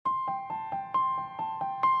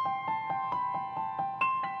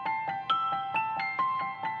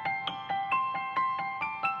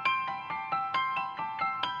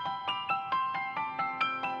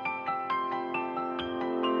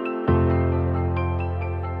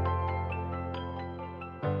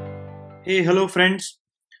Hey, hello friends.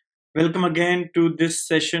 Welcome again to this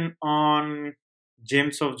session on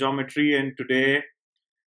Gems of Geometry, and today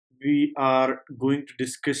we are going to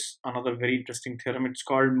discuss another very interesting theorem. It's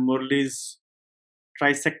called Morley's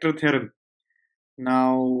Trisector Theorem.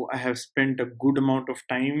 Now, I have spent a good amount of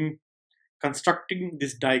time constructing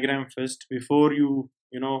this diagram first before you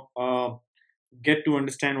get to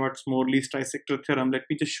understand what's Morley's Trisector Theorem. Let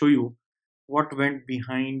me just show you what went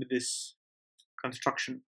behind this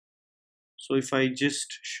construction. So if I just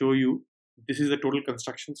show you, this is the total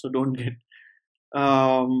construction, so don't get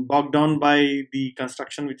bogged down by the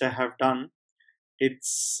construction which I have done.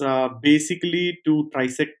 It's basically to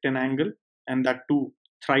trisect an angle, and that too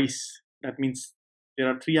thrice. That means there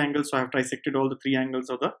are three angles, so I have trisected all the three angles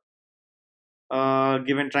of the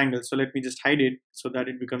given triangle. So let me just hide it so that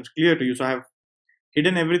it becomes clear to you. So I have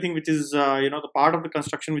hidden everything which is the part of the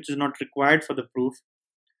construction which is not required for the proof,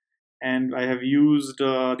 and I have used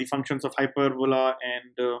the functions of hyperbola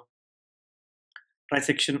and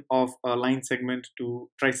trisection of a line segment to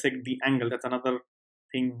trisect the angle. That's another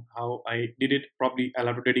thing how I did it. Probably I'll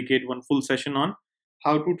have to dedicate one full session on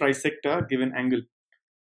how to trisect a given angle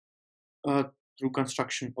through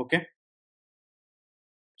construction. Okay.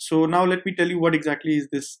 So now let me tell you what exactly is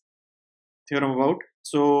this theorem about.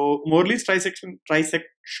 So Morley's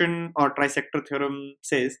trisection or trisector theorem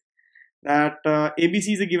says that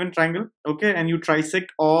ABC is a given triangle, okay, and you trisect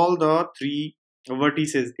all the three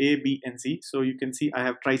vertices A, B, and C. So you can see I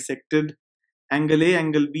have trisected angle A,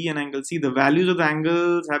 angle B, and angle C. The values of the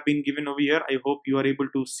angles have been given over here. I hope you are able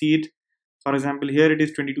to see it. For example, here it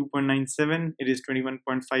is 22.97, it is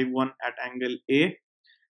 21.51 at angle A,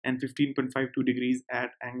 and 15.52 degrees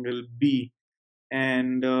at angle B.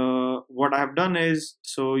 And what I have done is,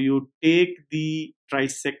 so you take the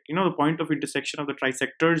the point of intersection of the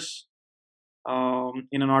trisectors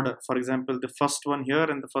in an order. For example, the first one here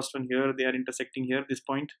and the first one here, they are intersecting here, this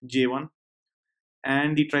point J1,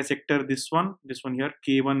 and the trisector this one here,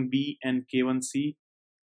 K1B and K1C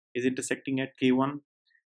is intersecting at K1,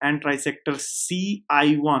 and trisector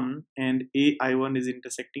CI1 and AI1 is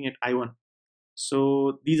intersecting at I1.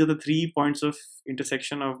 So these are the 3 points of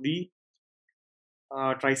intersection of the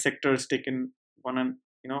trisectors taken one and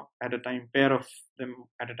at a time, pair of them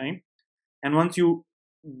at a time. And once you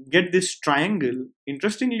get this triangle,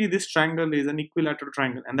 interestingly this triangle is an equilateral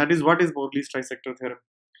triangle, and that is what is Morley's trisector theorem.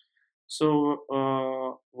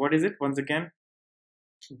 So what is it? Once again,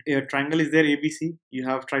 a triangle is there, ABC. You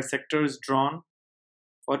have trisectors drawn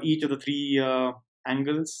for each of the three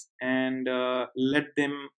angles, and let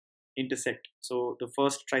them intersect. So the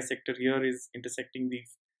first trisector here is intersecting the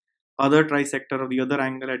other trisector of the other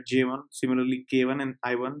angle at J1, similarly K1 and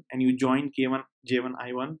I1, and you join K1, J1,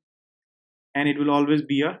 I1, and it will always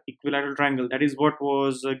be a equilateral triangle. That is what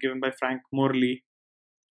was given by Frank Morley,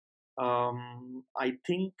 I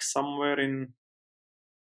think somewhere in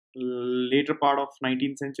later part of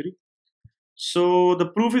 19th century. So the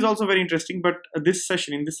proof is also very interesting, but in this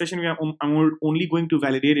session I'm only going to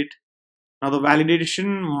validate it. Now the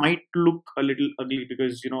validation might look a little ugly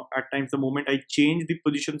because at times the moment I change the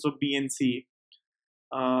positions of B and C,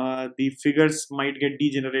 the figures might get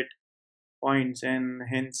degenerate points, and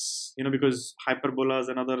hence because hyperbolas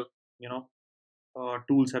and other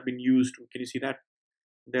tools have been used. Can you see that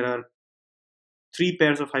there are 3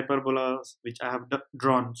 pairs of hyperbolas which I have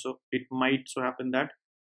drawn? So it might so happen that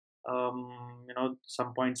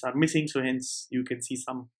some points are missing, so hence you can see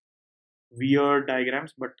some weird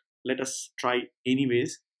diagrams, but let us try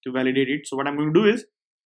anyways to validate it. So what I'm going to do is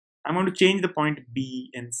I'm going to change the point B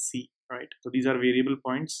and C, right? So these are variable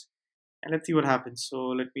points, and let's see what happens. So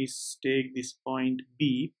let me take this point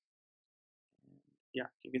B. Yeah,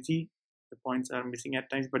 you can see the points are missing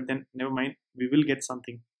at times, but then never mind, we will get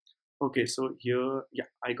something. Okay, so here, yeah,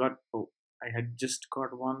 I had just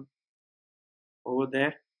got one over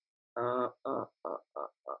there.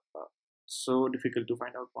 So difficult to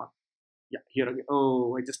find out one. Yeah, here again.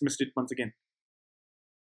 Oh, I just missed it once again.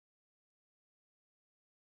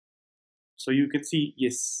 So you can see,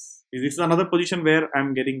 yes, this is another position where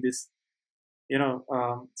I'm getting this.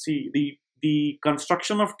 See, the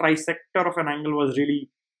construction of trisector of an angle was really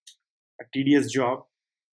a tedious job,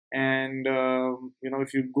 and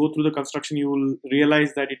if you go through the construction, you will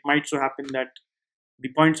realize that it might so happen that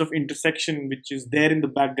the points of intersection which is there in the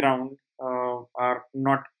background are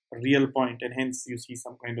not real point, and hence you see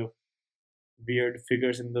some kind of weird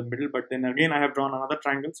figures in the middle. But then again, I have drawn another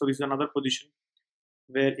triangle, so this is another position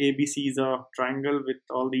where ABC is a triangle with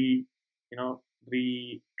all the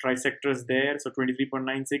the trisectors there. So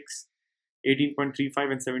 23.96,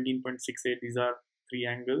 18.35, and 17.68. These are 3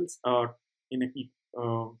 angles in a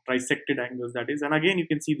trisected angles, that is. And again, you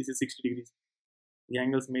can see this is 60 degrees. The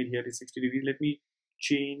angles made here is 60 degrees. Let me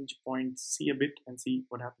change point C a bit and see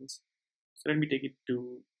what happens. So let me take it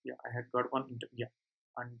to, yeah, I had got one,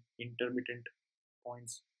 intermittent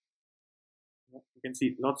points. Yeah, you can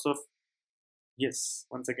see lots of, yes,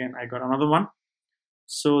 once again, I got another one.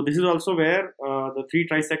 So this is also where the three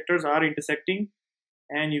trisectors are intersecting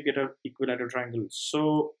and you get an equilateral triangle.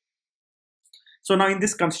 So now in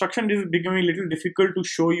this construction, it is becoming a little difficult to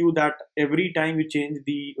show you that every time you change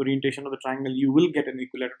the orientation of the triangle, you will get an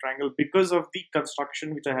equilateral triangle because of the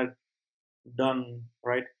construction which I had done,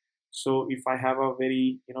 right? So if I have a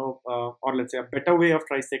very, or let's say a better way of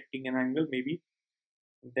trisecting an angle, maybe,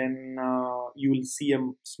 then you will see a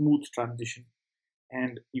smooth transition.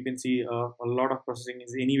 And you can see a lot of processing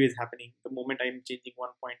is anyways happening the moment I'm changing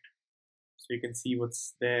one point. So you can see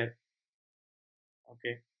what's there,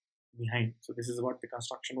 okay, behind. So this is what the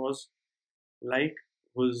construction was like.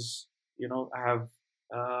 I have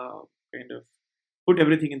kind of put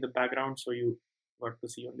everything in the background, so you got to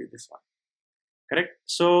see only this one. Correct.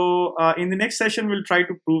 So in the next session, we'll try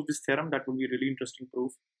to prove this theorem. That would be a really interesting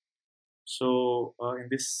proof. So in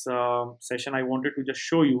this session, I wanted to just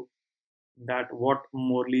show you that what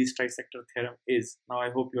Morley's trisector theorem is. Now I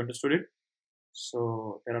hope you understood it.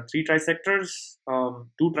 So there are three trisectors,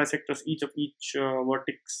 two trisectors each of each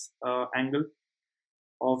vertex angle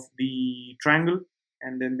of the triangle,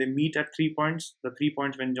 and then they meet at 3 points. The 3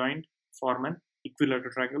 points when joined form an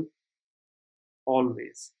equilateral triangle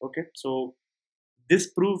always. Okay, so this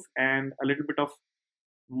proof and a little bit of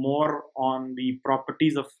more on the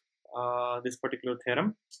properties of this particular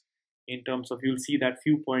theorem, in terms of, you'll see that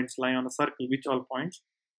few points lie on a circle, which all points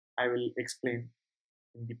I will explain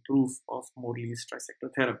in the proof of Morley's trisector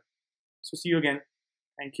theorem. So see you again.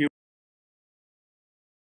 Thank you.